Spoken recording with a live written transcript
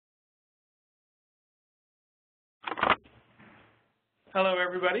Hello,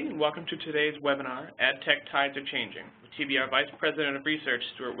 everybody, and welcome to today's webinar, Ad Tech Tides Are Changing, with TBR Vice President of Research,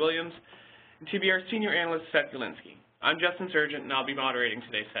 Stuart Williams, and TBR Senior Analyst, Seth Ulinski. I'm Justin Surgent, and I'll be moderating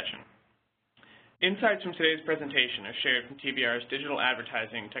today's session. Insights from today's presentation are shared from TBR's Digital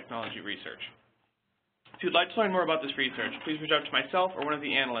Advertising Technology Research. If you'd like to learn more about this research, please reach out to myself or one of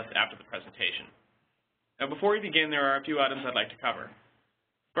the analysts after the presentation. Now, before we begin, there are a few items I'd like to cover.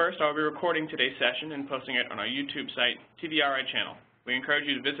 First, I'll be recording today's session and posting it on our YouTube site, TBRI channel. We encourage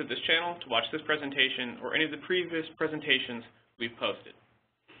you to visit this channel to watch this presentation or any of the previous presentations we've posted.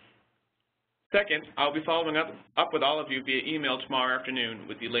 Second, I'll be following up with all of you via email tomorrow afternoon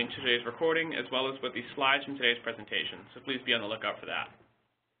with the link to today's recording as well as with the slides from today's presentation, so please be on the lookout for that.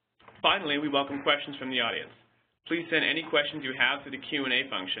 Finally, we welcome questions from the audience. Please send any questions you have through the Q&A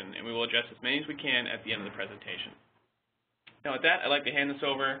function, and we will address as many as we can at the end of the presentation. Now, with that, I'd like to hand this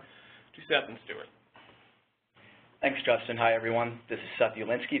over to Seth and Stuart. Thanks, Justin. Hi, everyone. This is Seth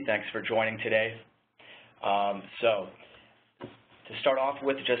Ulinski. Thanks for joining today. So, to start off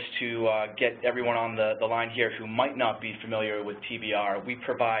with, just to get everyone on the line here who might not be familiar with TBR, we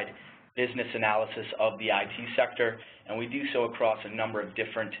provide business analysis of the IT sector, and we do so across a number of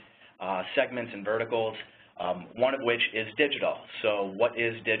different segments and verticals, one of which is digital. So what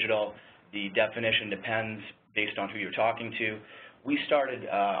is digital? The definition depends based on who you're talking to. We started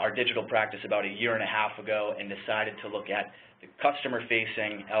our digital practice about a year and a half ago and decided to look at the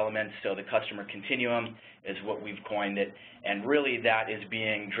customer-facing elements, so the customer continuum is what we've coined it, and really that is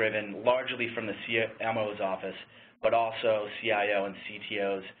being driven largely from the CMO's office, but also CIO and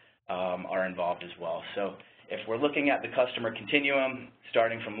CTOs are involved as well. So if we're looking at the customer continuum,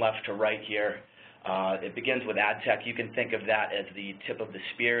 starting from left to right here, it begins with ad tech. You can think of that as the tip of the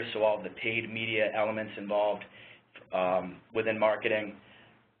spear, so all of the paid media elements involved within marketing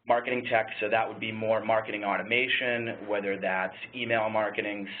tech, so that would be more marketing automation, whether that's email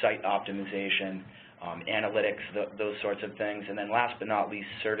marketing, site optimization, analytics, those sorts of things. And then last but not least,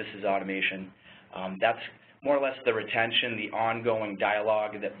 services automation. That's more or less the retention, the ongoing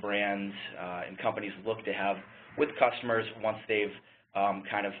dialogue that brands and companies look to have with customers once they've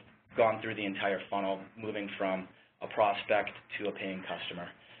kind of gone through the entire funnel, moving from a prospect to a paying customer.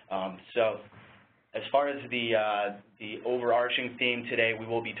 So as far as the overarching theme today, we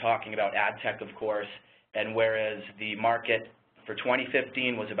will be talking about ad tech, of course, and whereas the market for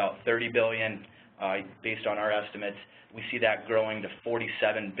 2015 was about $30 billion, based on our estimates, we see that growing to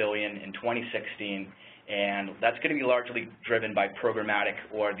 $47 billion in 2016, and that's going to be largely driven by programmatic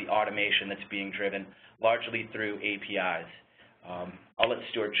or the automation that's being driven largely through APIs. I'll let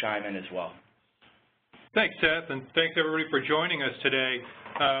Stuart chime in as well. Thanks, Seth, and thanks everybody for joining us today.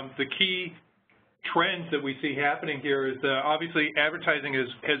 The key trends that we see happening here is obviously advertising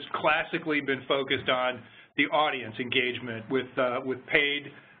has classically been focused on the audience engagement with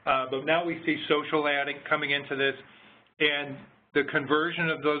paid, but now we see social adding coming into this, and the conversion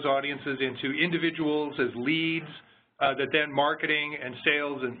of those audiences into individuals as leads that then marketing and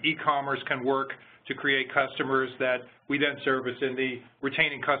sales and e-commerce can work to create customers that we then service in the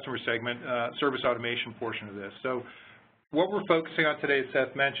retaining customer segment, service automation portion of this. So what we're focusing on today, as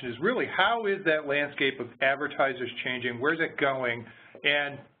Seth mentioned, is really how is that landscape of advertisers changing, where's it going,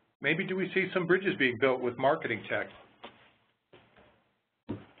 and maybe do we see some bridges being built with marketing tech?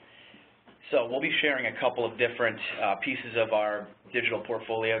 So we'll be sharing a couple of different pieces of our digital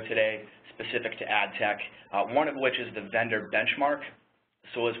portfolio today specific to ad tech, one of which is the vendor benchmark.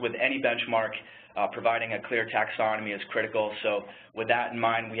 So as with any benchmark, providing a clear taxonomy is critical. So with that in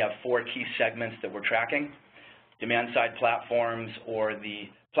mind, we have 4 key segments that we're tracking. Demand-side platforms, or the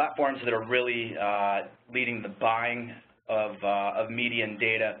platforms that are really leading the buying of media and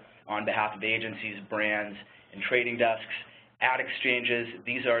data on behalf of agencies, brands, and trading desks. Ad exchanges,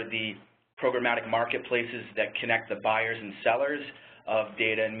 these are the programmatic marketplaces that connect the buyers and sellers of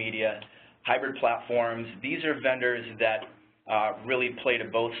data and media. Hybrid platforms, these are vendors that really play to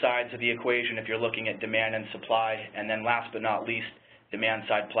both sides of the equation if you're looking at demand and supply. And then last but not least,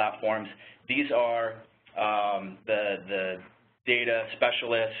 demand-side platforms. These are the data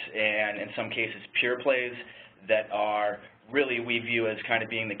specialists and, in some cases, pure plays that are really, we view as kind of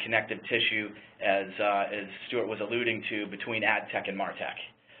being the connective tissue, as Stuart was alluding to, between ad tech and martech.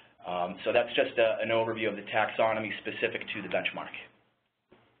 So that's just an overview of the taxonomy specific to the benchmark.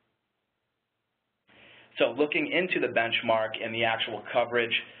 So looking into the benchmark and the actual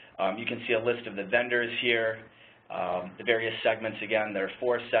coverage, you can see a list of the vendors here. The various segments, again, there are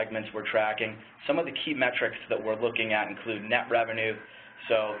 4 segments we're tracking. Some of the key metrics that we're looking at include net revenue.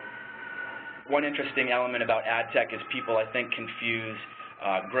 So one interesting element about ad tech is people, I think, confuse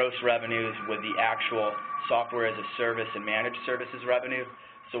gross revenues with the actual software as a service and managed services revenue.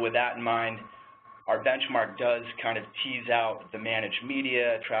 So with that in mind, our benchmark does kind of tease out the managed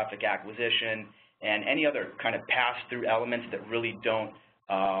media, traffic acquisition, and any other kind of pass-through elements that really don't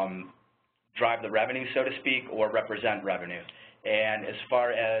drive the revenue, so to speak, or represent revenue. And as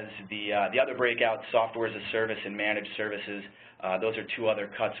far as the other breakouts, software as a service and managed services, those are two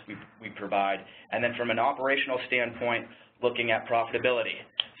other cuts we provide. And then from an operational standpoint, looking at profitability.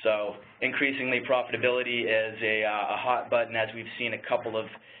 So increasingly, profitability is a hot button, as we've seen a couple of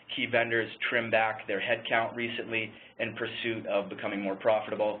key vendors trim back their headcount recently in pursuit of becoming more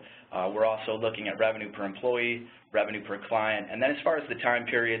profitable. We're also looking at revenue per employee, revenue per client, and then as far as the time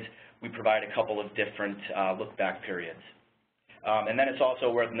periods, we provide a couple of different look-back periods. And then it's also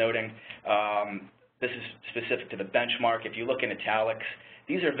worth noting, this is specific to the benchmark. If you look in italics,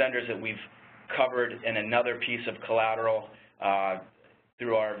 these are vendors that we've covered in another piece of collateral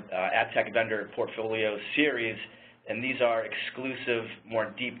through our ad tech vendor portfolio series, and these are exclusive,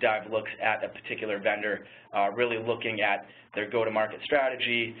 more deep dive looks at a particular vendor, really looking at their go-to-market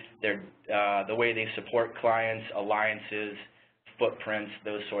strategy, the way they support clients, alliances, footprints,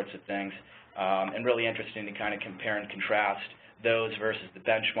 those sorts of things, and really interesting to kind of compare and contrast those versus the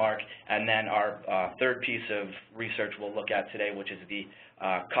benchmark. And then our third piece of research we'll look at today, which is the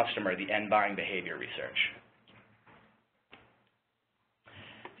customer, the end buying behavior research.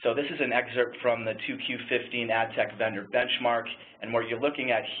 So this is an excerpt from the 2Q15 ad tech vendor benchmark, and what you're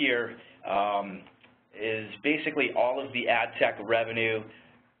looking at here is basically all of the ad tech revenue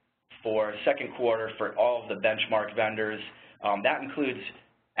for second quarter for all of the benchmark vendors. That includes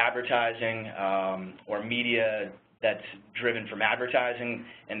advertising or media that's driven from advertising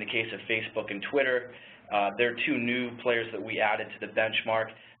in the case of Facebook and Twitter. There are two new players that we added to the benchmark.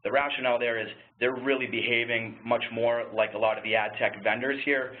 The rationale there is they're really behaving much more like a lot of the ad tech vendors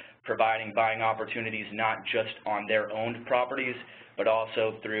here, providing buying opportunities not just on their owned properties, but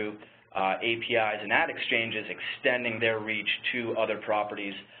also through APIs and ad exchanges, extending their reach to other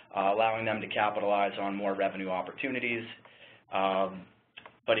properties, allowing them to capitalize on more revenue opportunities.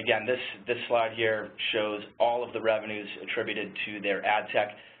 But again, this slide here shows all of the revenues attributed to their ad tech,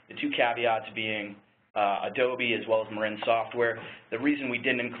 the two caveats being Adobe as well as Marin Software. The reason we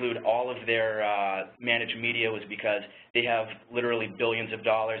didn't include all of their managed media was because they have literally billions of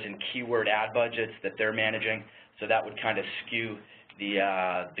dollars in keyword ad budgets that they're managing, so that would kind of skew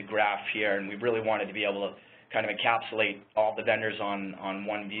the graph here, and we really wanted to be able to kind of encapsulate all the vendors on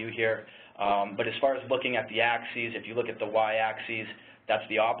one view here. But as far as looking at the axes, if you look at the y-axis, that's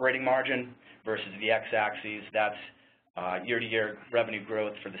the operating margin versus the x-axis, that's year-to-year revenue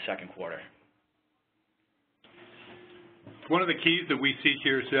growth for the second quarter. One of the keys that we see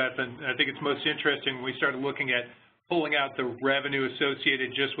here, Seth, and I think it's most interesting when we started looking at pulling out the revenue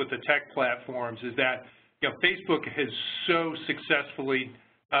associated just with the tech platforms, is that Facebook has so successfully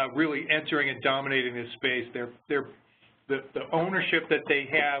really entering and dominating this space. The ownership that they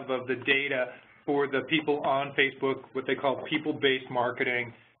have of the data for the people on Facebook, what they call people-based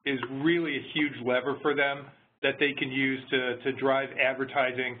marketing, is really a huge lever for them that they can use to drive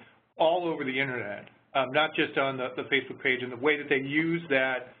advertising all over the internet, not just on the Facebook page. And the way that they use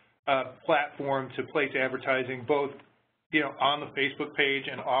that platform to place advertising both on the Facebook page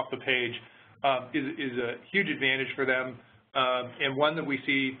and off the page is a huge advantage for them, and one that we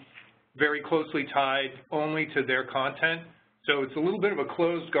see very closely tied only to their content. So it's a little bit of a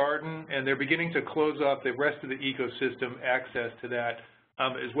closed garden, and they're beginning to close off the rest of the ecosystem access to that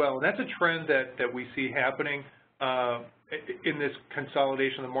as well. And that's a trend that we see happening in this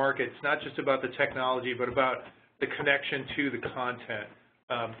consolidation of the market. It's not just about the technology, but about the connection to the content.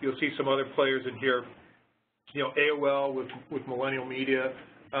 You'll see some other players in here. AOL with Millennial Media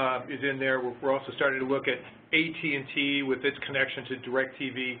is in there. We're also starting to look at AT&T with its connection to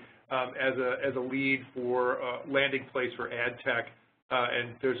DirecTV as a lead for landing place for ad tech,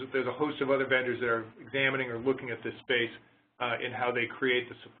 and there's a host of other vendors that are examining or looking at this space in how they create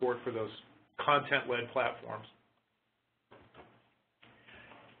the support for those content-led platforms.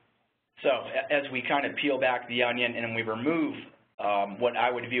 So as we kind of peel back the onion and we remove what I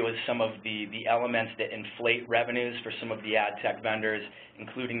would view as some of the elements that inflate revenues for some of the ad tech vendors,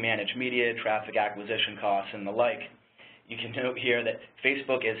 including managed media, traffic acquisition costs, and the like, you can note here that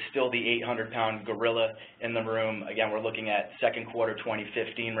Facebook is still the 800-pound gorilla in the room. Again, we're looking at second quarter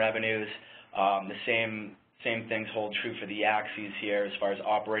 2015 revenues. The same things hold true for the axes here as far as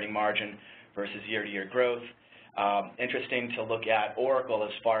operating margin versus year-to-year growth. Interesting to look at Oracle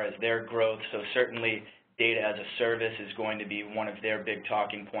as far as their growth. So certainly data as a service is going to be one of their big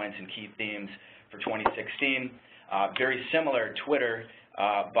talking points and key themes for 2016. Very similar, Twitter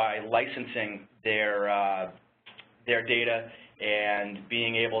by licensing their data and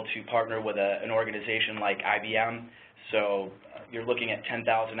being able to partner with an organization like IBM. So you're looking at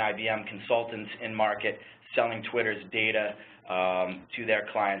 10,000 IBM consultants in market selling Twitter's data to their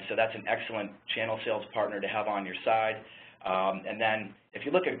clients. So that's an excellent channel sales partner to have on your side. And then if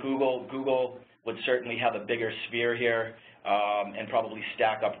you look at Google, Google would certainly have a bigger sphere here and probably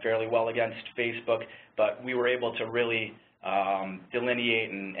stack up fairly well against Facebook, but we were able to really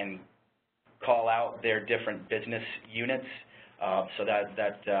delineate and call out their different business units. So that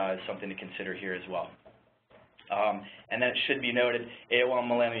is something to consider here as well. And then it should be noted, AOL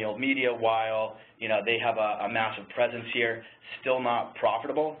Millennial Media, while they have a massive presence here, still not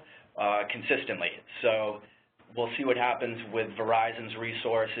profitable consistently. So we'll see what happens with Verizon's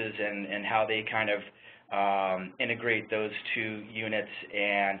resources and how they kind of integrate those two units,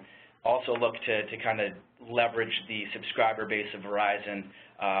 and also look to kind of leverage the subscriber base of Verizon,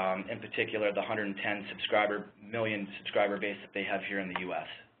 in particular the 110 million subscriber base that they have here in the U.S.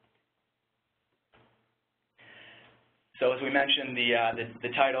 So as we mentioned, the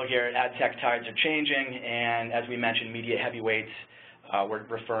title here, Ad Tech Tides Are Changing, and as we mentioned, media heavyweights, we're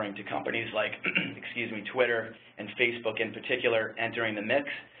referring to companies like, excuse me, Twitter and Facebook in particular entering the mix.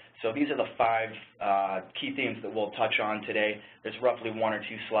 So these are the 5 key themes that we'll touch on today. There's roughly 1 or 2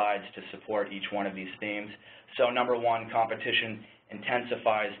 slides to support each one of these themes. So number 1, competition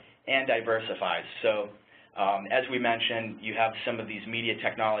intensifies and diversifies. So as we mentioned, you have some of these media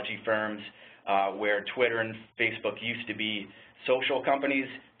technology firms where Twitter and Facebook used to be social companies.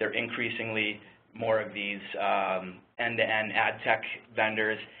 They're increasingly more of these end-to-end ad tech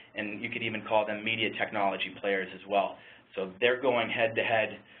vendors, and you could even call them media technology players as well. So they're going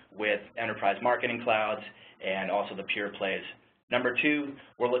head-to-head with enterprise marketing clouds and also the pure plays. Number 2,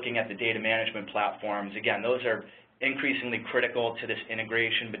 we're looking at the data management platforms. Again, those are increasingly critical to this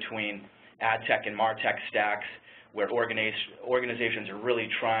integration between ad tech and martech stacks, where organizations are really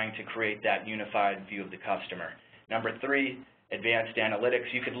trying to create that unified view of the customer. Number 3, advanced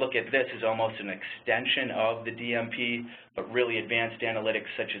analytics. You could look at this as almost an extension of the DMP, but really advanced analytics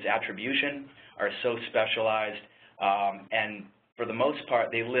such as attribution are so specialized, and for the most part,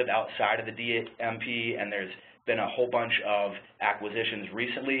 they live outside of the DMP, and there's been a whole bunch of acquisitions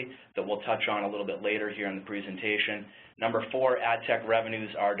recently that we'll touch on a little bit later here in the presentation. Number 4, ad tech revenues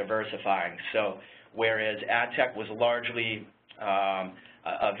are diversifying. So whereas ad tech was largely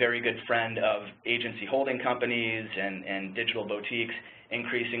a very good friend of agency holding companies and digital boutiques,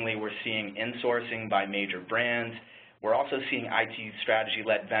 increasingly we're seeing insourcing by major brands. We're also seeing IT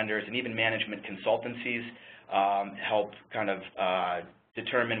strategy-led vendors and even management consultancies help kind of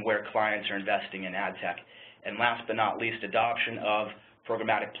determine where clients are investing in ad tech. And last but not least, adoption of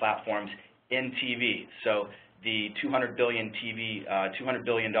programmatic platforms in TV. So the $200 billion TV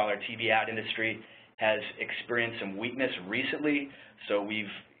ad industry has experienced some weakness recently. So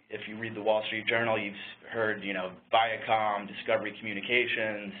if you read the Wall Street Journal, you've heard, Viacom, Discovery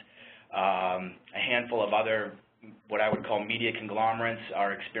Communications, a handful of other what I would call media conglomerates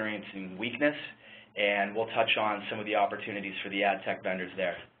are experiencing weakness, and we'll touch on some of the opportunities for the ad tech vendors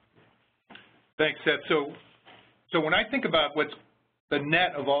there. Thanks, Seth. So when I think about what's the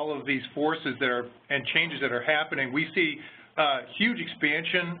net of all of these forces and changes that are happening, we see huge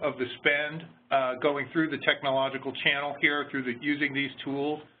expansion of the spend going through the technological channel here, through using these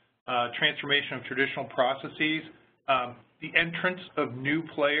tools, transformation of traditional processes, the entrance of new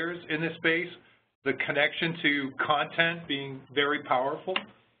players in this space, the connection to content being very powerful,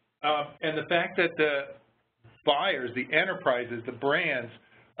 and the fact that the buyers, the enterprises, the brands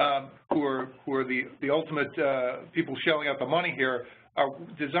who are the ultimate people shelling out the money here are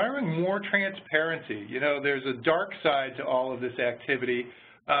desiring more transparency. There's a dark side to all of this activity,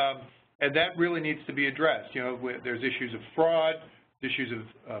 and that really needs to be addressed. There's issues of fraud, issues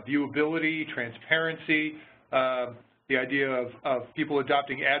of viewability, transparency. The idea of people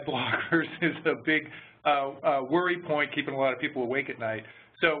adopting ad blockers is a big worry point, keeping a lot of people awake at night.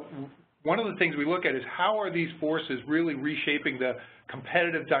 So one of the things we look at is how are these forces really reshaping the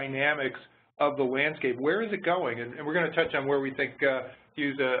competitive dynamics of the landscape? Where is it going? And we're going to touch on where we think,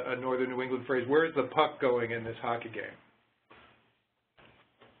 use a Northern New England phrase, where is the puck going in this hockey game?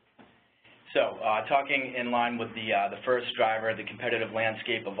 So talking in line with the first driver, the competitive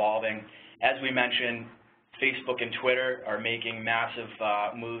landscape evolving, as we mentioned, Facebook and Twitter are making massive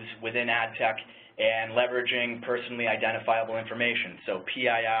moves within ad tech and leveraging personally identifiable information. So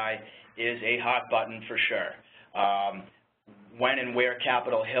PII is a hot button for sure. When and where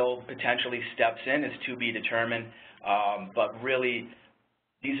Capitol Hill potentially steps in is to be determined, but really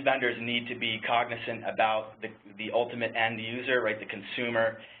these vendors need to be cognizant about the ultimate end user, right, the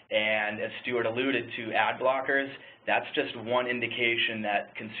consumer, and as Stuart alluded to, ad blockers, that's just one indication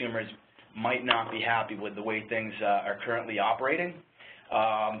that consumers might not be happy with the way things are currently operating.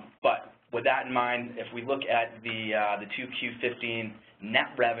 But with that in mind, if we look at the 2Q15 net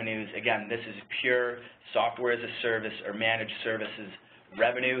revenues, again, this is pure software as a service or managed services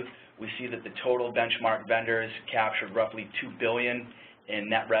revenue. We see that the total benchmark vendors captured roughly $2 billion in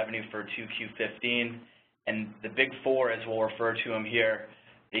net revenue for 2Q15, and the big four, as we'll refer to them here,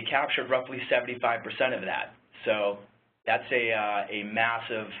 they captured roughly 75% of that. So that's a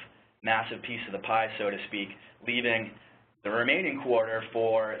massive piece of the pie, so to speak, leaving the remaining quarter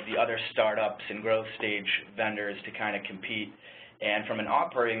for the other startups and growth stage vendors to kind of compete. And from an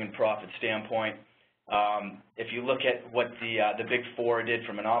operating profit standpoint, if you look at what the big four did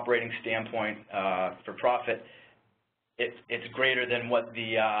from an operating standpoint for profit, it's greater than what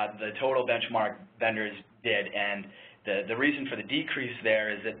the total benchmark vendors did. And the reason for the decrease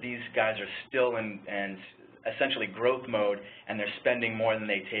there is that these guys are still in essentially growth mode, and they're spending more than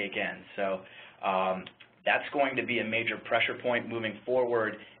they take in. So that's going to be a major pressure point moving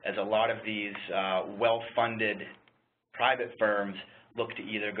forward as a lot of these well-funded private firms look to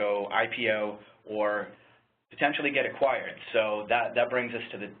either go IPO or potentially get acquired. So that brings us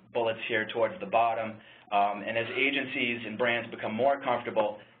to the bullets here towards the bottom. And as agencies and brands become more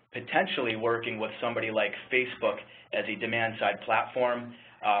comfortable potentially working with somebody like Facebook as a demand-side platform,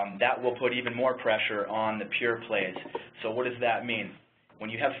 that will put even more pressure on the pure plays. So what does that mean? When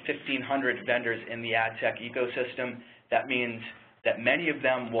you have 1,500 vendors in the ad tech ecosystem, that means that many of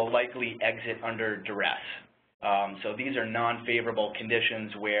them will likely exit under duress. So these are non-favorable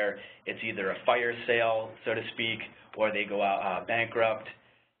conditions where it's either a fire sale, so to speak, or they go out bankrupt.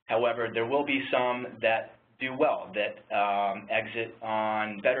 However, there will be some that do well, that exit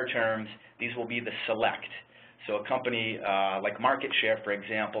on better terms. These will be the select. So a company like MarketShare, for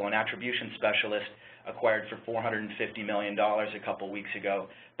example, an attribution specialist acquired for $450 million a couple weeks ago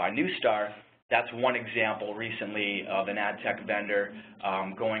by Neustar. That's one example recently of an ad tech vendor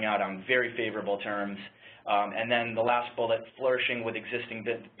going out on very favorable terms. And then the last bullet, flourishing with existing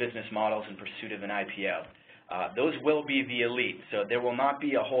business models in pursuit of an IPO. Those will be the elite. So there will not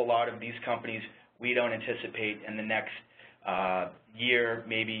be a whole lot of these companies we don't anticipate in the next year,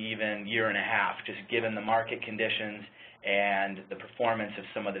 maybe even year and a half, just given the market conditions and the performance of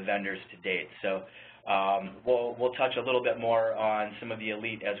some of the vendors to date. So we'll touch a little bit more on some of the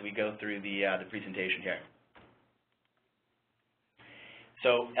elite as we go through the presentation here.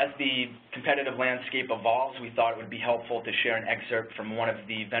 So as the competitive landscape evolves, we thought it would be helpful to share an excerpt from one of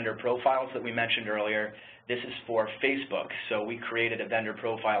the vendor profiles that we mentioned earlier. This is for Facebook. So we created a vendor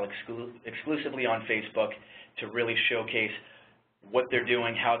profile exclusively on Facebook to really showcase what they're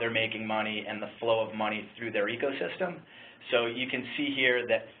doing, how they're making money, and the flow of money through their ecosystem. So you can see here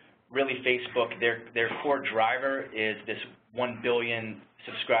that really Facebook, their core driver is this 1 billion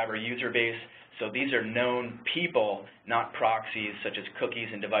subscriber user base. So these are known people, not proxies such as cookies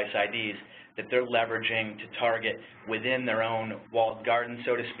and device IDs, that they're leveraging to target within their own walled garden,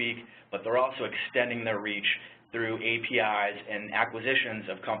 so to speak, but they're also extending their reach through APIs and acquisitions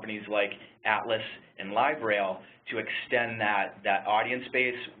of companies like Atlas and LiveRail to extend that audience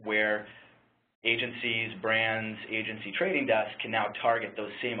base where agencies, brands, agency trading desks can now target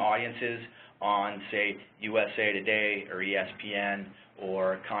those same audiences on, say, USA Today or ESPN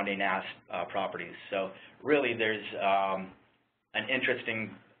or Condé Nast properties. So really there's an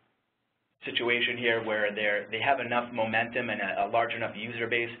interesting situation here where they have enough momentum and a large enough user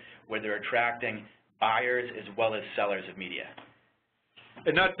base where they're attracting buyers as well as sellers of media.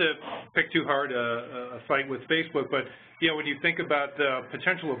 And not to pick too hard a fight with Facebook, but when you think about the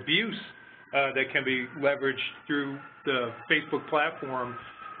potential abuse that can be leveraged through the Facebook platform,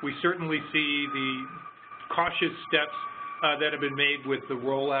 we certainly see the cautious steps that have been made with the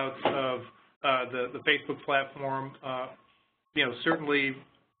rollouts of the Facebook platform. Certainly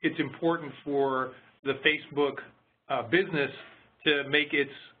it's important for the Facebook business to make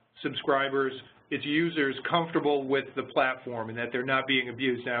its subscribers, its users, comfortable with the platform and that they're not being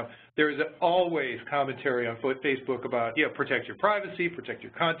abused. Now, there is always commentary on Facebook about, protect your privacy, protect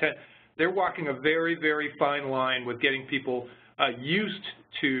your content. They're walking a very, very fine line with getting people used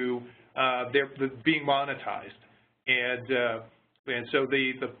to being monetized. And so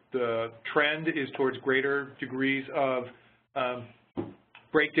the trend is towards greater degrees of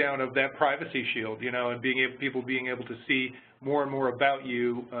breakdown of that privacy shield, and people being able to see more and more about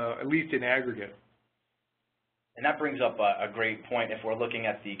you, at least in aggregate. And that brings up a great point if we're looking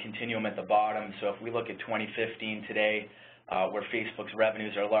at the continuum at the bottom. So if we look at 2015 today, where Facebook's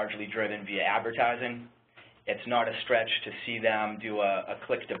revenues are largely driven via advertising. It's not a stretch to see them do a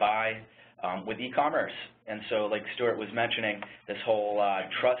click to buy with e-commerce. And so like Stuart was mentioning, this whole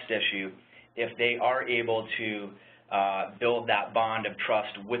trust issue, if they are able to build that bond of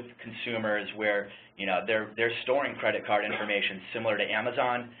trust with consumers where, you know, they're storing credit card information similar to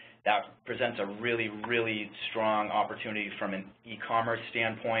Amazon, that presents a really, really strong opportunity from an e-commerce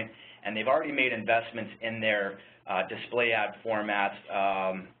standpoint. And they've already made investments in their display ad formats.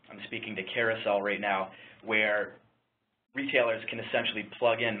 I'm speaking to Carousel right now, where retailers can essentially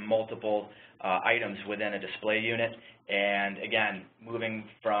plug in multiple items within a display unit. And again, moving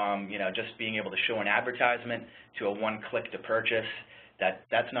from, you know, just being able to show an advertisement to a one-click to purchase,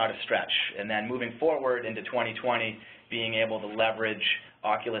 that's not a stretch. And then moving forward into 2020, being able to leverage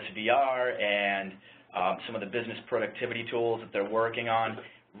Oculus VR and some of the business productivity tools that they're working on,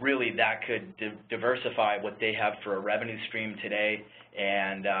 really that could diversify what they have for a revenue stream today.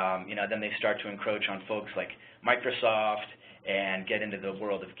 And, you know, then they start to encroach on folks like Microsoft and get into the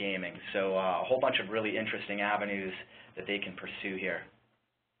world of gaming. So a whole bunch of really interesting avenues that they can pursue here.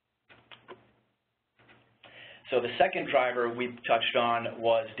 So the second driver we touched on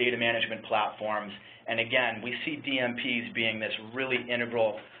was data management platforms. And again, we see DMPs being this really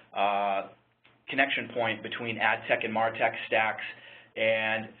integral connection point between ad tech and MarTech stacks.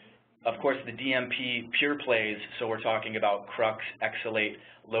 And of course, the DMP pure plays, so we're talking about Crux, Exalate,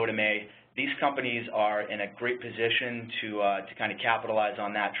 Lotame. These companies are in a great position to kind of capitalize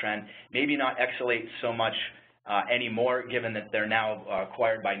on that trend. Maybe not Exalate so much anymore, given that they're now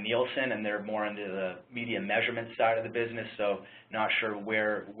acquired by Nielsen and they're more into the media measurement side of the business, so not sure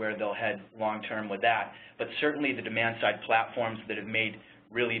where they'll head long term with that. But certainly the demand side platforms that have made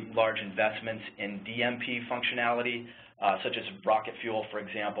really large investments in DMP functionality, such as Rocket Fuel, for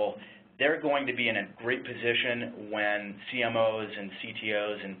example, they're going to be in a great position when CMOs and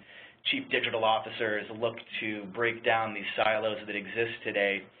CTOs and chief digital officers look to break down these silos that exist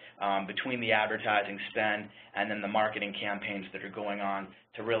today between the advertising spend and then the marketing campaigns that are going on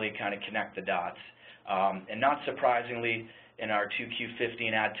to really kind of connect the dots. And not surprisingly, in our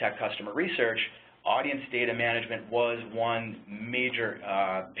 2Q15 ad tech customer research, audience data management was one major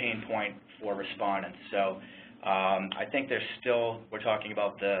pain point for respondents. So I think there's still, we're talking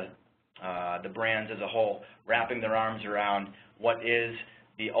about the brands as a whole, wrapping their arms around what is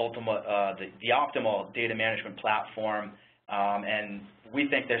the optimal data management platform, and we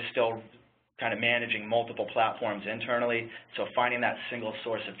think they're still kind of managing multiple platforms internally, so finding that single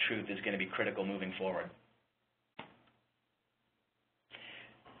source of truth is going to be critical moving forward.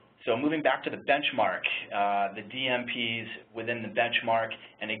 So moving back to the benchmark, the DMPs within the benchmark,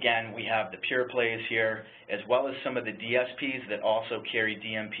 and again, we have the pure plays here, as well as some of the DSPs that also carry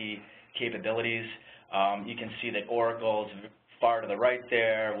DMP capabilities. You can see that Oracle's far to the right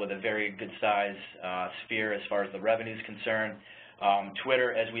there with a very good size sphere as far as the revenue is concerned.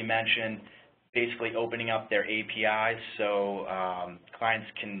 Twitter, as we mentioned, basically opening up their APIs so clients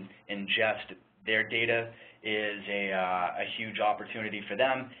can ingest their data is a huge opportunity for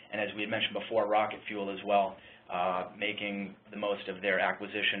them. And as we had mentioned before, Rocket Fuel as well, making the most of their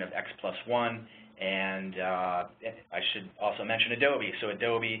acquisition of X+1. And I should also mention Adobe. So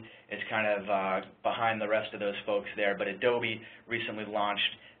Adobe is kind of behind the rest of those folks there, but Adobe recently launched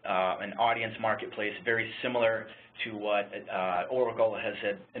an audience marketplace very similar to what Oracle has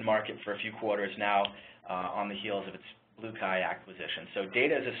had in market for a few quarters now on the heels of its BlueKai acquisition. So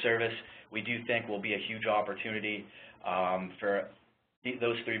data as a service, we do think will be a huge opportunity for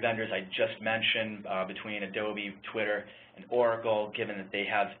those three vendors I just mentioned between Adobe, Twitter, and Oracle, given that they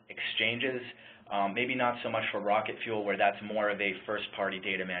have exchanges. Maybe not so much for Rocket Fuel, where that's more of a first-party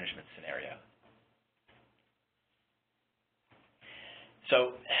data management scenario.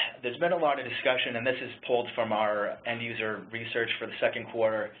 So there's been a lot of discussion, and this is pulled from our end-user research for the second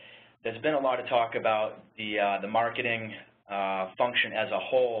quarter. There's been a lot of talk about the marketing function as a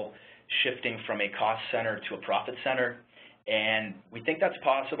whole shifting from a cost center to a profit center. And we think that's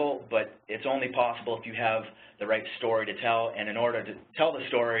possible, but it's only possible if you have the right story to tell. And in order to tell the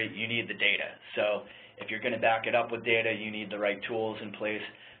story, you need the data. So if you're going to back it up with data, you need the right tools in place.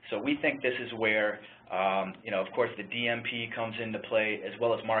 So we think this is where, of course, the DMP comes into play, as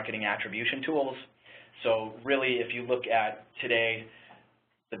well as marketing attribution tools. So really, if you look at today,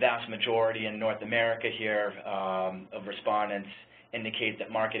 the vast majority in North America here of respondents indicate that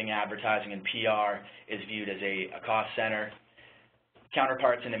marketing, advertising, and PR is viewed as a cost center.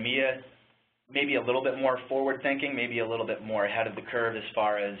 Counterparts in EMEA, maybe a little bit more forward-thinking, maybe a little bit more ahead of the curve as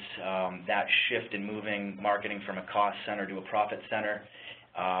far as that shift in moving marketing from a cost center to a profit center.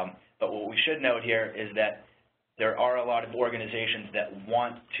 But what we should note here is that there are a lot of organizations that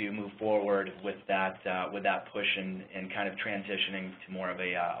want to move forward with that push and kind of transitioning to more of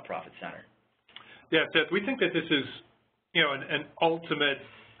a profit center. Yeah, Seth, we think that this is, you know, an ultimate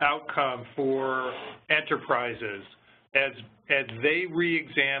outcome for enterprises as they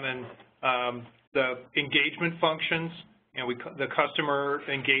re-examine the engagement functions, you know, the customer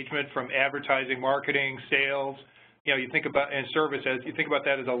engagement from advertising, marketing, sales, you know, you think about, and service, as you think about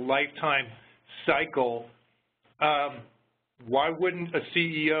that as a lifetime cycle. Why wouldn't a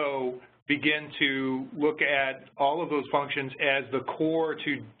CEO begin to look at all of those functions as the core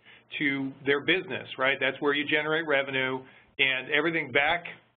to their business, right? That's where you generate revenue, and everything back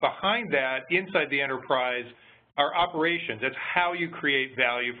behind that inside the enterprise are operations. That's how you create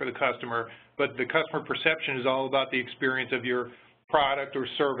value for the customer, but the customer perception is all about the experience of your product or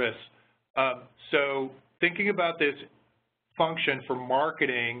service. So thinking about this function for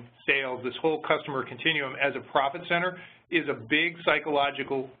marketing, sales, this whole customer continuum as a profit center is a big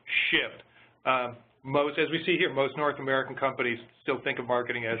psychological shift. As we see here, most North American companies still think of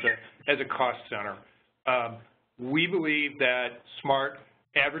marketing as a cost center. We believe that smart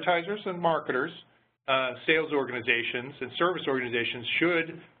advertisers and marketers, sales organizations and service organizations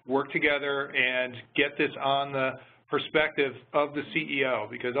should work together and get this on the perspective of the CEO,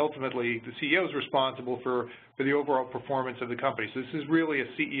 because ultimately the CEO is responsible for the overall performance of the company. So this is really a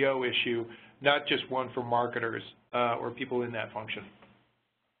CEO issue, not just one for marketers or people in that function.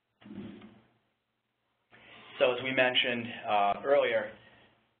 So as we mentioned earlier,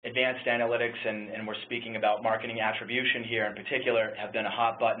 advanced analytics, and we're speaking about marketing attribution here in particular, have been a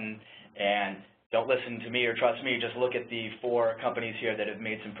hot button. And don't listen to me or trust me, just look at the 4 companies here that have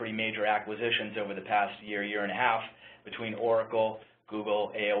made some pretty major acquisitions over the past year and a half between Oracle,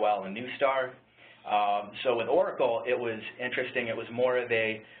 Google, AOL, and Neustar. So with Oracle, it was interesting. It was more of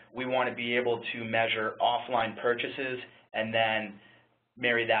we want to be able to measure offline purchases and then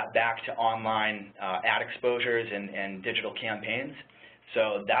marry that back to online ad exposures and digital campaigns.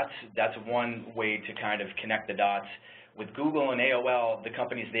 So that's one way to kind of connect the dots. With Google and AOL, the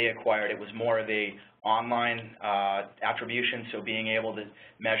companies they acquired, it was more of a online attribution, so being able to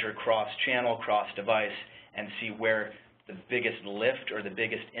measure cross-channel, cross-device, and see where the biggest lift or the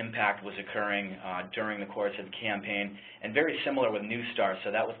biggest impact was occurring during the course of the campaign. And very similar with Neustar,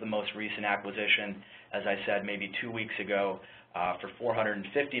 so that was the most recent acquisition, as I said, maybe 2 weeks ago, for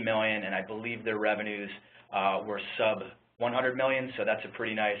 $450 million, and I believe their revenues were sub $100 million, so that's a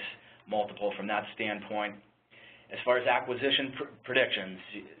pretty nice multiple from that standpoint. As far as acquisition predictions,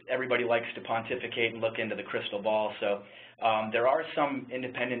 everybody likes to pontificate and look into the crystal ball, so there are some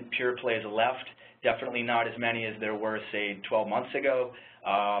independent pure plays left, definitely not as many as there were, say, 12 months ago.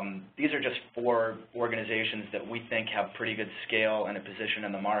 These are just 4 organizations that we think have pretty good scale and a position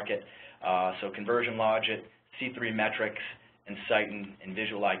in the market. So Conversion Logic, C3 Metrics, Insight, and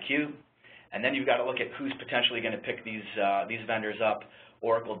Visual IQ. And then you've got to look at who's potentially going to pick these vendors up.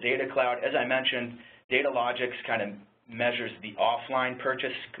 Oracle Data Cloud, as I mentioned, Datalogix kind of measures the offline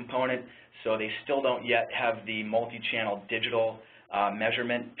purchase component, so they still don't yet have the multi-channel digital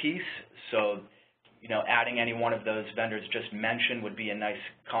measurement piece. So, you know, adding any one of those vendors just mentioned would be a nice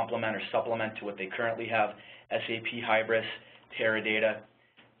complement or supplement to what they currently have. SAP Hybris, Teradata,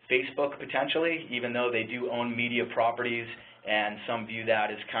 Facebook potentially, even though they do own media properties, and some view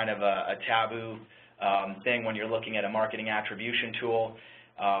that as kind of a taboo thing when you're looking at a marketing attribution tool.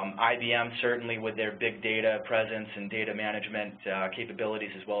 IBM, certainly with their big data presence and data management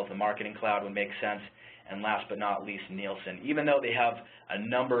capabilities, as well as the marketing cloud, would make sense. And last but not least, Nielsen. Even though they have a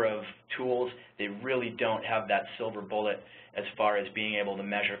number of tools, they really don't have that silver bullet as far as being able to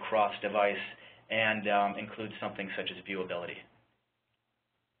measure cross-device and include something such as viewability.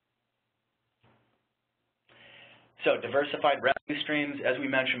 So diversified revenue streams, as we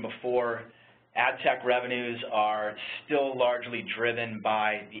mentioned before, ad tech revenues are still largely driven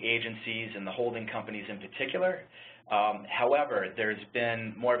by the agencies and the holding companies in particular. However, there's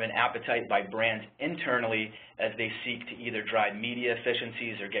been more of an appetite by brands internally as they seek to either drive media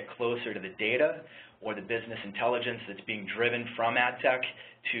efficiencies or get closer to the data or the business intelligence that's being driven from ad tech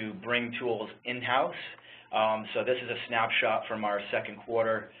to bring tools in-house. So this is a snapshot from our second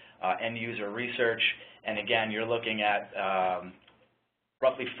quarter end user research. And again, you're looking at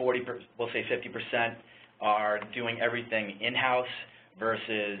roughly 40%, we'll say 50% are doing everything in-house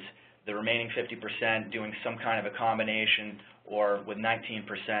versus the remaining 50% doing some kind of a combination, or with 19%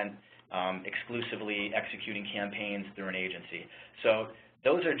 exclusively executing campaigns through an agency. So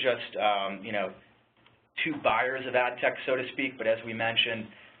those are just, you know, 2 buyers of ad tech, so to speak, but as we mentioned,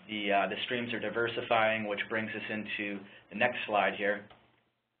 the streams are diversifying, which brings us into the next slide here.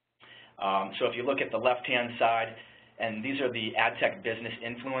 So if you look at the left-hand side, and these are the ad tech business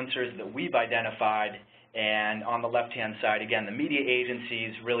influencers that we've identified, and on the left-hand side, again, the media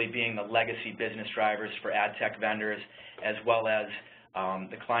agencies really being the legacy business drivers for ad tech vendors, as well as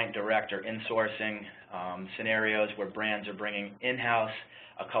the client direct or insourcing scenarios where brands are bringing in-house.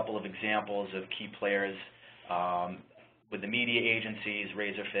 A couple of examples of key players with the media agencies,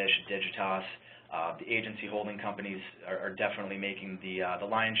 Razorfish, Digitas. The agency holding companies are definitely making the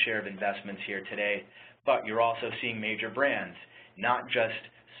lion's share of investments here today, but you're also seeing major brands, not just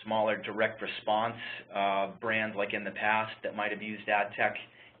smaller direct response brands like in the past that might have used ad tech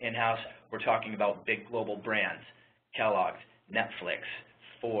in-house. We're talking about big global brands, Kellogg's, Netflix,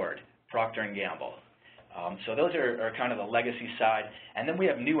 Ford, Procter & Gamble. So those are kind of the legacy side. And then we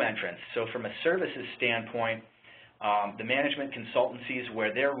have new entrants. So from a services standpoint, the management consultancies,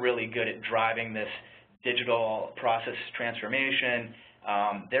 where they're really good at driving this digital process transformation,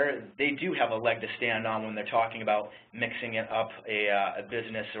 they do have a leg to stand on when they're talking about mixing it up a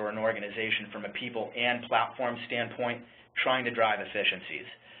business or an organization from a people and platform standpoint, trying to drive efficiencies.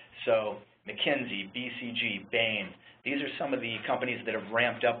 So McKinsey, BCG, Bain, these are some of the companies that have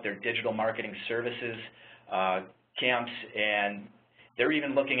ramped up their digital marketing services camps, and they're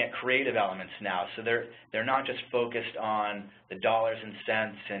even looking at creative elements now. So they're not just focused on the dollars and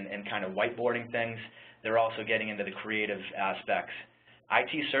cents and kind of whiteboarding things. They're also getting into the creative aspects.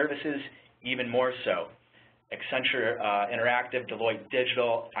 IT services, even more so. Accenture Interactive, Deloitte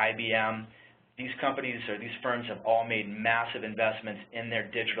Digital, IBM, these companies or these firms have all made massive investments in their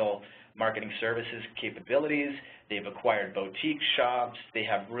digital marketing services capabilities. They've acquired boutique shops. They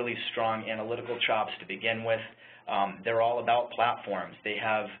have really strong analytical chops to begin with. They're all about platforms. They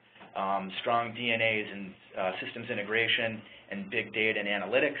have strong DNAs and systems integration and big data and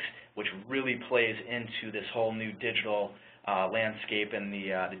analytics, which really plays into this whole new digital landscape and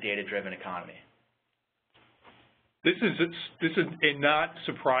the data-driven economy. This is a not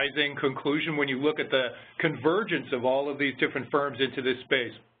surprising conclusion when you look at the convergence of all of these different firms into this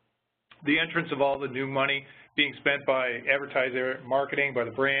space. The entrance of all the new money being spent by advertiser marketing, by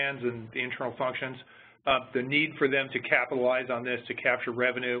the brands and the internal functions, the need for them to capitalize on this to capture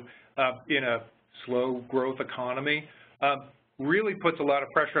revenue in a slow growth economy really puts a lot of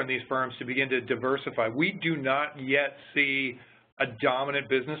pressure on these firms to begin to diversify. We do not yet see a dominant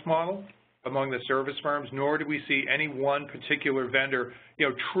business model among the service firms, nor do we see any one particular vendor,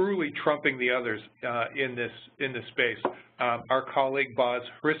 truly trumping the others in this space. Our colleague Boz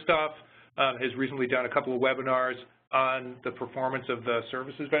Christoph has recently done a couple of webinars on the performance of the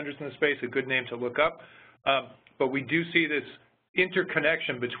services vendors in the space, a good name to look up. But we do see this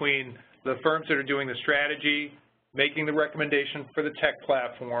interconnection between the firms that are doing the strategy, making the recommendation for the tech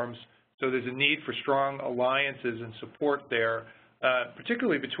platforms. So there's a need for strong alliances and support there,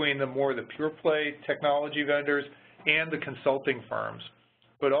 particularly between the pure play technology vendors and the consulting firms.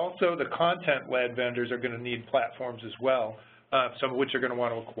 But also the content-led vendors are going to need platforms as well, some of which are going to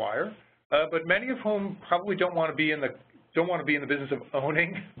want to acquire. But many of whom probably don't want to be in the business of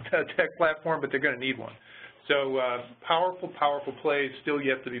owning the tech platform, but they're going to need one. So powerful plays still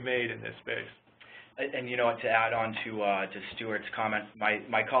yet to be made in this space. And to add on to Stuart's comment,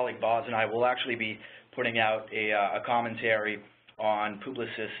 my colleague Boz and I will actually be putting out a commentary on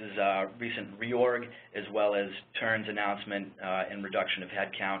Publicis' recent reorg, as well as Turn's announcement and reduction of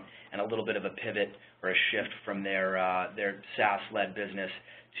headcount, and a little bit of a pivot or a shift from their SaaS-led business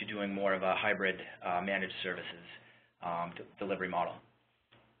to doing more of a hybrid managed services delivery model.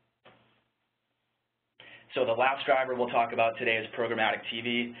 So the last driver we'll talk about today is programmatic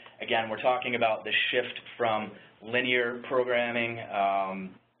TV. Again, we're talking about the shift from linear programming,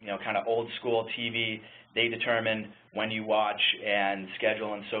 kind of old school TV. They determine when you watch and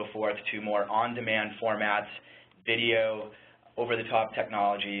schedule and so forth, to more on-demand formats, video, over-the-top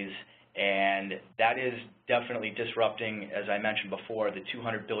technologies, and that is definitely disrupting, as I mentioned before, the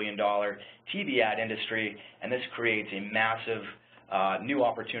 $200 billion TV ad industry, and this creates a massive new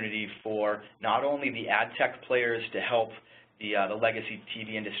opportunity for not only the ad tech players to help the legacy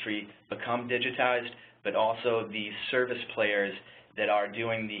TV industry become digitized, but also the service players that are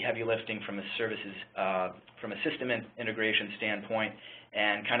doing the heavy lifting from a services, from a system integration standpoint,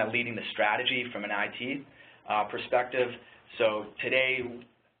 and kind of leading the strategy from an IT perspective. So today,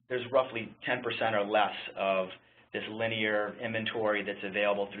 there's roughly 10% or less of this linear inventory that's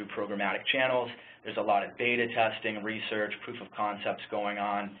available through programmatic channels. There's a lot of beta testing, research, proof of concepts going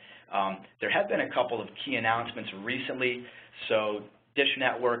on. There have been a couple of key announcements recently. So Dish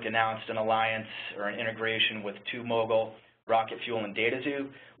Network announced an alliance or an integration with TubeMogul, Rocket Fuel, and DataZoo,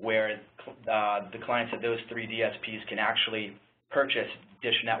 where the clients of those three DSPs can actually purchase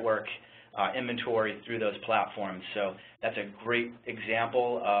Dish Network inventory through those platforms. So that's a great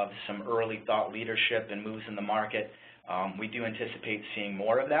example of some early thought leadership and moves in the market. We do anticipate seeing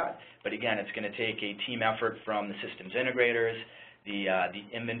more of that, but again, it's going to take a team effort from the systems integrators, the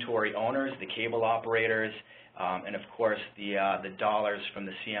inventory owners, the cable operators, and of course the dollars from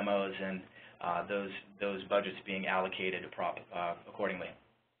the CMOs and those budgets being allocated accordingly.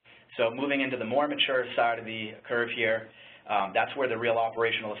 So moving into the more mature side of the curve here, that's where the real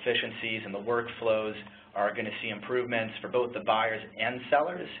operational efficiencies and the workflows are going to see improvements for both the buyers and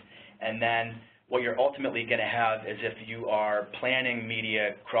sellers. And then what you're ultimately going to have is, if you are planning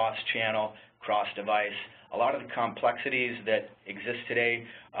media cross-channel, cross-device, a lot of the complexities that exist today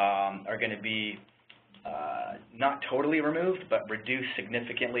are going to be not totally removed, but reduced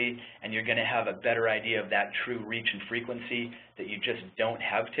significantly, and you're going to have a better idea of that true reach and frequency that you just don't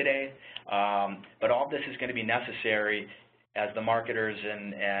have today. But all this is going to be necessary as the marketers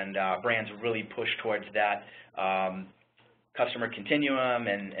and brands really push towards that customer continuum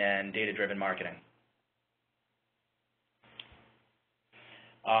and data-driven marketing.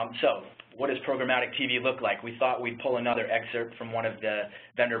 So what does programmatic TV look like? We thought we'd pull another excerpt from one of the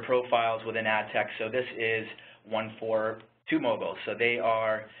vendor profiles within ad tech. So this is one for TwoMogul. So they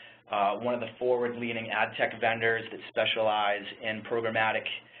are one of the forward-leaning ad tech vendors that specialize in programmatic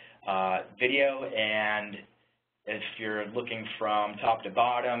video. And if you're looking from top to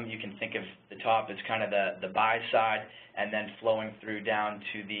bottom, you can think of the top as kind of the buy side, and then flowing through down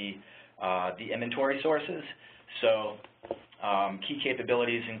to the inventory sources. So key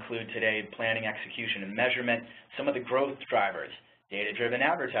capabilities include today planning, execution, and measurement. Some of the growth drivers: data-driven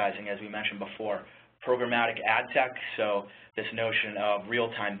advertising, as we mentioned before, programmatic ad tech, so this notion of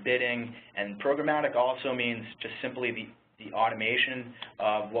real-time bidding, and programmatic also means just simply the automation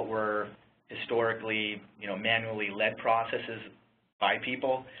of what were historically, manually led processes by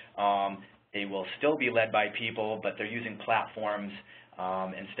people. They will still be led by people, but they're using platforms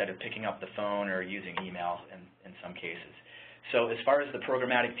instead of picking up the phone or using email in some cases. So as far as the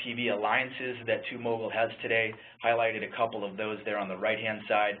programmatic TV alliances that TwoMogul has today, highlighted a couple of those there on the right-hand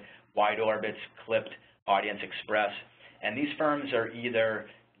side: Wide Orbits, Clipped, Audience Express. And these firms are either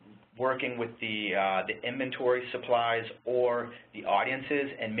working with the inventory supplies or the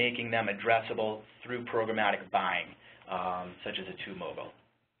audiences and making them addressable through programmatic buying, such as a TwoMogul.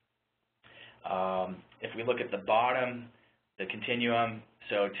 If we look at the bottom, the continuum,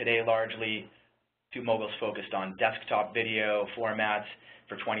 so today largely TwoMogul's focused on desktop video formats.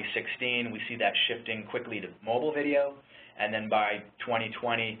 For 2016, we see that shifting quickly to mobile video, and then by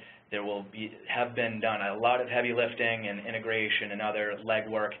 2020, there will have been done a lot of heavy lifting and integration and other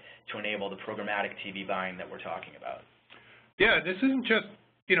legwork to enable the programmatic TV buying that we're talking about. Yeah, this isn't just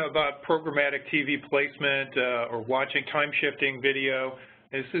about programmatic TV placement or watching time-shifting video.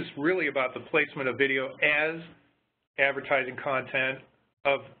 This is really about the placement of video as advertising content,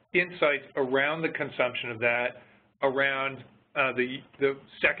 of insights around the consumption of that, around the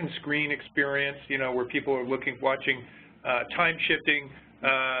second screen experience, where people are watching time-shifting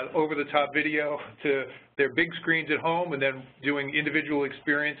over-the-top video to their big screens at home, and then doing individual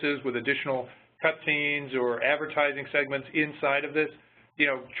experiences with additional cutscenes or advertising segments inside of this.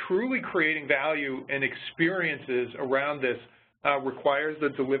 Truly creating value and experiences around this requires the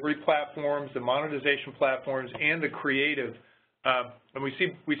delivery platforms, the monetization platforms, and the creative. And we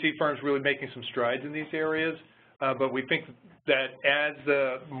see firms really making some strides in these areas, but we think that as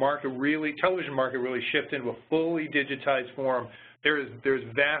the television market really shifts into a fully digitized form, there's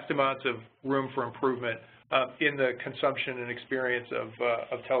vast amounts of room for improvement in the consumption and experience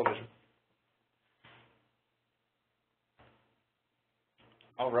of television.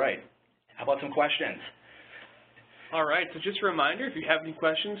 All right. How about some questions? All right, so just a reminder, if you have any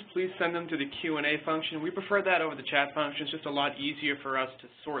questions, please send them to the Q&A function. We prefer that over the chat function. It's just a lot easier for us to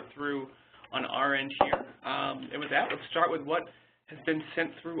sort through on our end here. And with that, let's start with what has been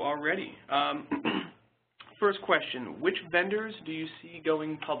sent through already. First question: which vendors do you see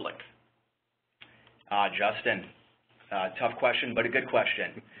going public? Justin, tough question, but a good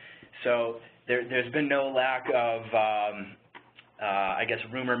question. So there's been no lack of, I guess,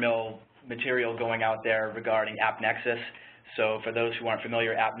 rumor mill material going out there regarding AppNexus. So for those who aren't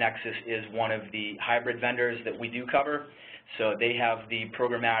familiar, AppNexus is one of the hybrid vendors that we do cover. So they have the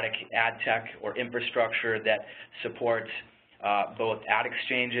programmatic ad tech or infrastructure that supports both ad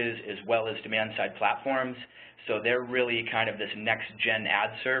exchanges as well as demand-side platforms. So they're really kind of this next-gen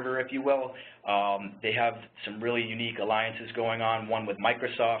ad server, if you will. They have some really unique alliances going on, one with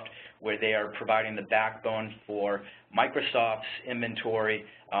Microsoft, where they are providing the backbone for Microsoft's inventory,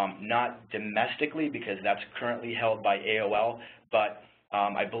 not domestically because that's currently held by AOL, but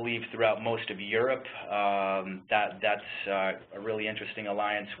I believe throughout most of Europe. That's a really interesting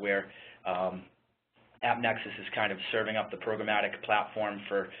alliance where AppNexus is kind of serving up the programmatic platform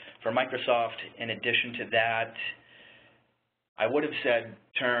for Microsoft. In addition to that, I would have said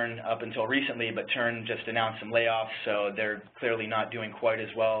Turn up until recently, but Turn just announced some layoffs, so they're clearly not doing quite as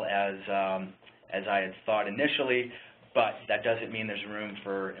well as I had thought initially. But that doesn't mean there's room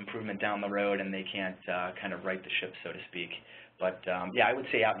for improvement down the road, and they can't kind of right the ship, so to speak. But yeah, I would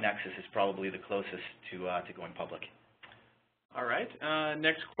say AppNexus is probably the closest to going public. All right.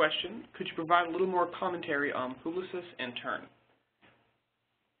 Next question. Could you provide a little more commentary on Publicis and Turn?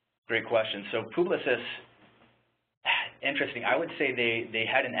 Great question. So Publicis, interesting. I would say they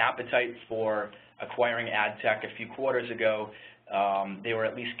had an appetite for acquiring ad tech a few quarters ago. They were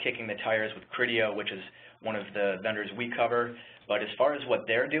at least kicking the tires with Criteo, which is one of the vendors we cover. But as far as what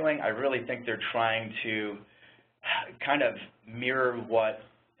they're doing, I really think they're trying to kind of mirror what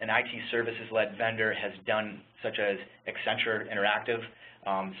an IT services-led vendor has done, such as Accenture Interactive,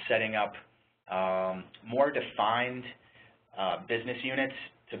 setting up more defined business units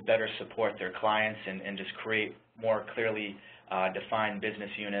to better support their clients and just create more clearly defined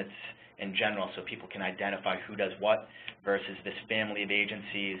business units in general, so people can identify who does what versus this family of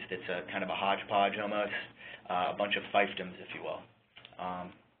agencies that's a kind of a hodgepodge almost, a bunch of fiefdoms, if you will.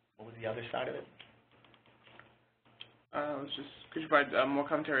 What was the other side of it? Could you provide more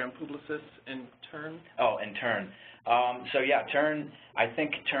commentary on Publicis and Turn? Oh, and Turn. So yeah, Turn, I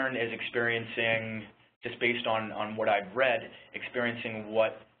think Turn is experiencing, just based on what I've read, experiencing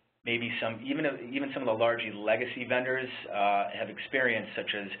what maybe even some of the largely legacy vendors have experienced,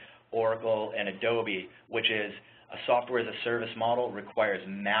 such as Oracle and Adobe, which is a software as a service model, requires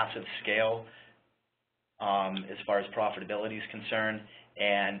massive scale as far as profitability is concerned,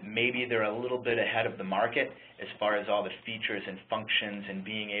 and maybe they're a little bit ahead of the market as far as all the features and functions and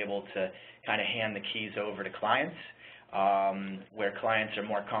being able to kind of hand the keys over to clients, where clients are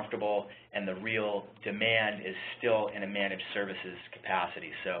more comfortable and the real demand is still in a managed services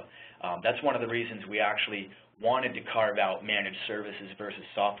capacity. So that's one of the reasons we actually wanted to carve out managed services versus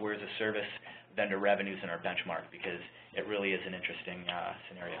software as a service vendor revenues in our benchmark, because it really is an interesting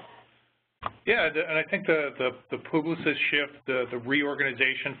scenario. Yeah, and I think the Publicis shift, the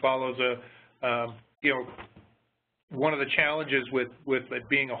reorganization follows one of the challenges with it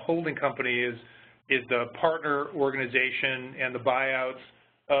being a holding company is the partner organization and the buyouts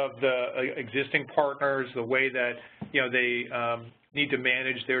of the existing partners. The way that they need to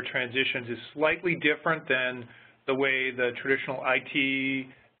manage their transitions is slightly different than the way the traditional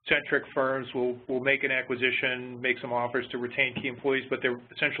IT-centric firms will make an acquisition, make some offers to retain key employees, but they're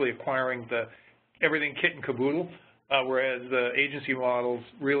essentially acquiring everything kit and caboodle, whereas the agency models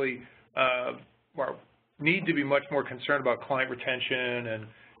really need to be much more concerned about client retention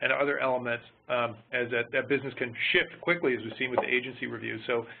and other elements, as that business can shift quickly, as we've seen with the agency review.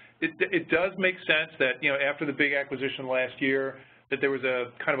 So it does make sense that after the big acquisition last year, that there was a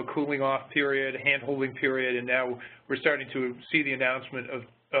kind of a cooling off period, hand-holding period, and now we're starting to see the announcement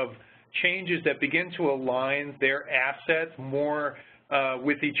of changes that begin to align their assets more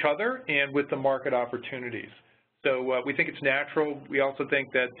with each other and with the market opportunities. So we think it's natural. We also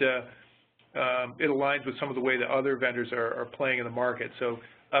think that it aligns with some of the way that other vendors are playing in the market. So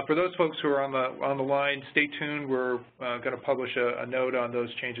for those folks who are on the line, stay tuned. We're going to publish a note on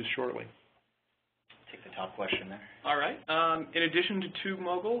those changes shortly. Take the top question there. All right. In addition to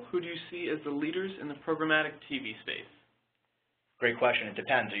TubeMogul, who do you see as the leaders in the programmatic TV space? Great question. It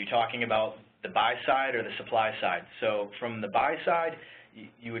depends. Are you talking about the buy side or the supply side? So from the buy side,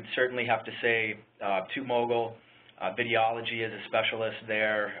 you would certainly have to say TubeMogul, Videology is a specialist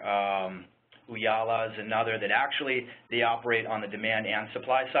there, Uyala is another that actually they operate on the demand and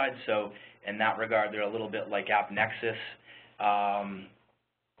supply side. So in that regard, they're a little bit like AppNexus.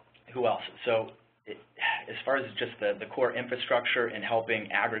 Who else? So as far as just the core infrastructure and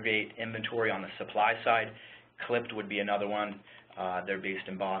helping aggregate inventory on the supply side, Clipped would be another one. They're based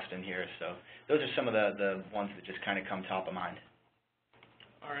in Boston here. So those are some of the ones that just kind of come top of mind.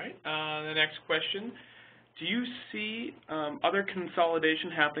 All right. The next question. Do you see other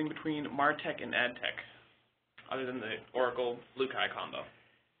consolidation happening between MarTech and AdTech, other than the Oracle-Lukai combo?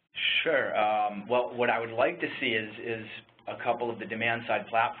 Sure. Well, what I would like to see is a couple of the demand-side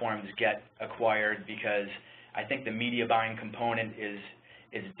platforms get acquired, because I think the media buying component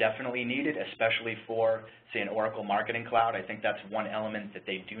is definitely needed, especially for, say, an Oracle Marketing Cloud. I think that's one element that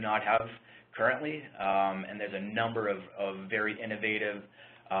they do not have currently, and there's a number of very innovative,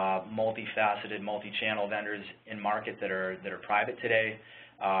 multifaceted, multi-channel vendors in market that are private today.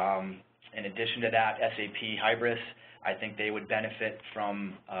 In addition to that, SAP Hybris, I think they would benefit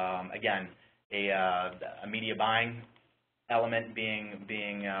from, again, a media buying element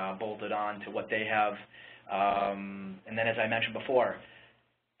being bolted on to what they have. And then, as I mentioned before,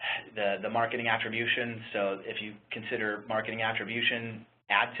 the marketing attribution. So if you consider marketing attribution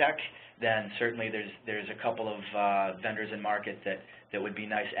ad tech, then certainly there's a couple of vendors in market that would be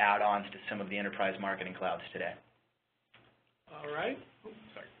nice add-ons to some of the enterprise marketing clouds today. All right.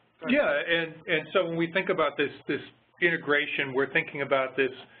 Yeah, and so when we think about this integration, we're thinking about this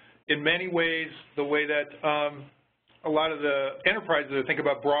in many ways the way that a lot of the enterprises think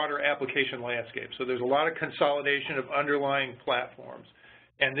about broader application landscapes. So there's a lot of consolidation of underlying platforms,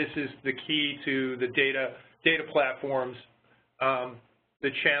 and this is the key to the data platforms. The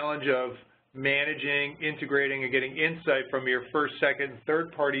challenge of managing, integrating, and getting insight from your first, second, and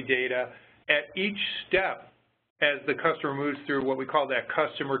third-party data at each step as the customer moves through what we call that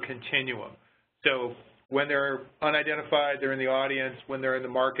customer continuum. So when they're unidentified, they're in the audience. When they're in the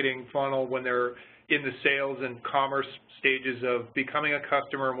marketing funnel, when they're in the sales and commerce stages of becoming a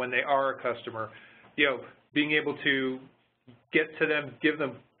customer, and when they are a customer, being able to get to them, give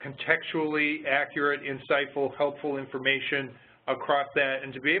them contextually accurate, insightful, helpful information across that,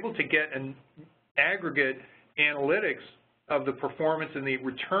 and to be able to get an aggregate analytics of the performance and the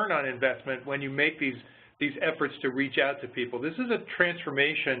return on investment when you make these efforts to reach out to people. This is a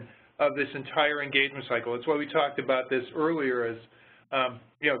transformation of this entire engagement cycle. That's why we talked about this earlier as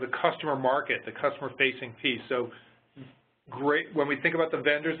the customer market, the customer-facing piece. So great, when we think about the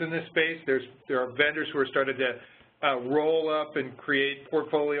vendors in this space, there are vendors who are starting to roll up and create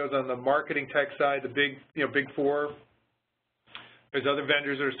portfolios on the marketing tech side, the big four. There's other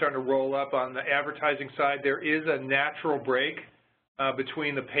vendors that are starting to roll up on the advertising side. There is a natural break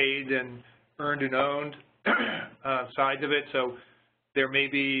between the paid and earned and owned sides of it. So there may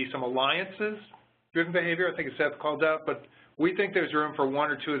be some alliances-driven behavior, I think Seth called out, but we think there's room for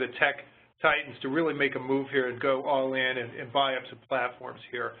one or two of the tech titans to really make a move here and go all in and buy up some platforms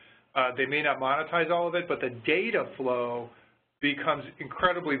here. They may not monetize all of it, but the data flow becomes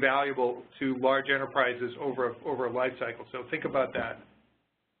incredibly valuable to large enterprises over a life cycle. So think about that.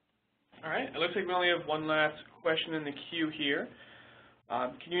 All right. It looks like we only have one last question in the queue here.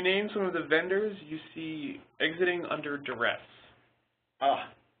 Can you name some of the vendors you see exiting under duress? Oh,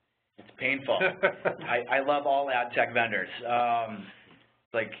 it's painful. I love all ad tech vendors.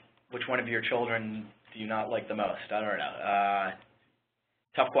 Like, which one of your children do you not like the most? I don't know.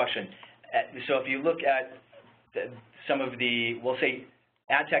 Tough question. So if you look at some of the, we'll say,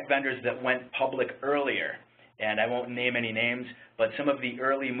 ad tech vendors that went public earlier, and I won't name any names, but some of the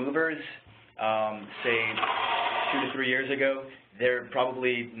early movers, say 2 to 3 years ago, they're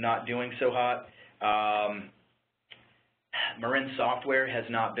probably not doing so hot. Marin Software has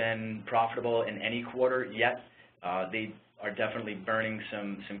not been profitable in any quarter yet. They are definitely burning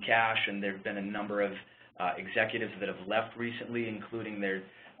some cash, and there have been a number of executives that have left recently, including their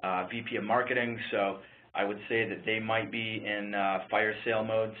VP of marketing. So I would say that they might be in fire sale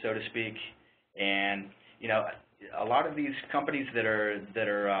mode, so to speak. And a lot of these companies that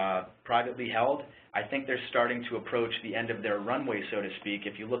are privately held, I think they're starting to approach the end of their runway, so to speak.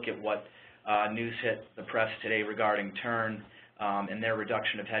 If you look at what news hit the press today regarding Turn and their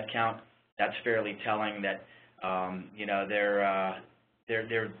reduction of headcount, that's fairly telling that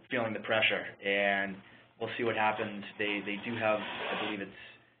they're feeling the pressure, and we'll see what happens. They do have, I believe it's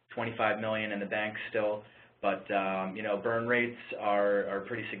 $25 million in the bank still, but burn rates are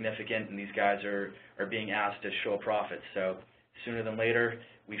pretty significant, and these guys are being asked to show a profit. So sooner than later,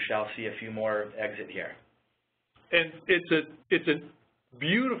 we shall see a few more exit here. And it's a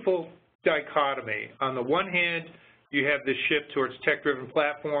beautiful dichotomy. On the one hand, you have this shift towards tech-driven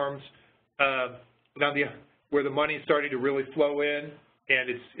platforms, where the money is starting to really flow in, and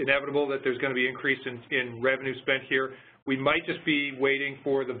it's inevitable that there's going to be increase in revenue spent here. We might just be waiting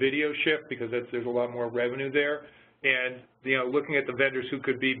for the video shift because there's a lot more revenue there, and looking at the vendors who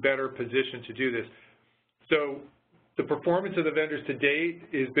could be better positioned to do this. So the performance of the vendors to date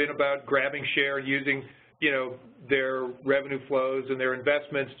has been about grabbing share, using their revenue flows and their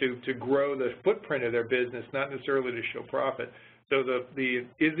investments to grow the footprint of their business, not necessarily to show profit. So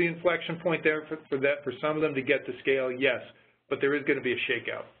is the inflection point there for some of them to get to scale? Yes, but there is going to be a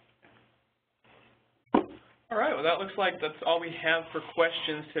shakeout. All right, well, that looks like that's all we have for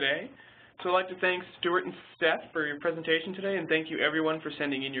questions today. So I'd like to thank Stuart and Seth for your presentation today, and thank you everyone for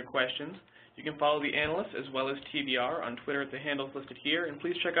sending in your questions. You can follow the Analyst as well as TBR on Twitter at the handles listed here, and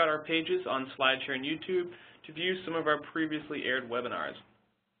please check out our pages on SlideShare and YouTube to view some of our previously aired webinars.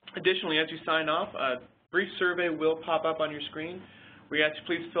 Additionally, as you sign off, a brief survey will pop up on your screen We ask you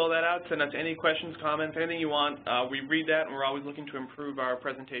please fill that out, send us any questions, comments, anything you want. We read that, and we're always looking to improve our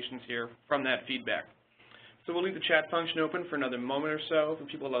presentations here from that feedback. So we'll leave the chat function open for another moment or so for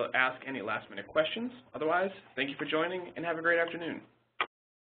people to ask any last-minute questions. Otherwise, thank you for joining, and have a great afternoon.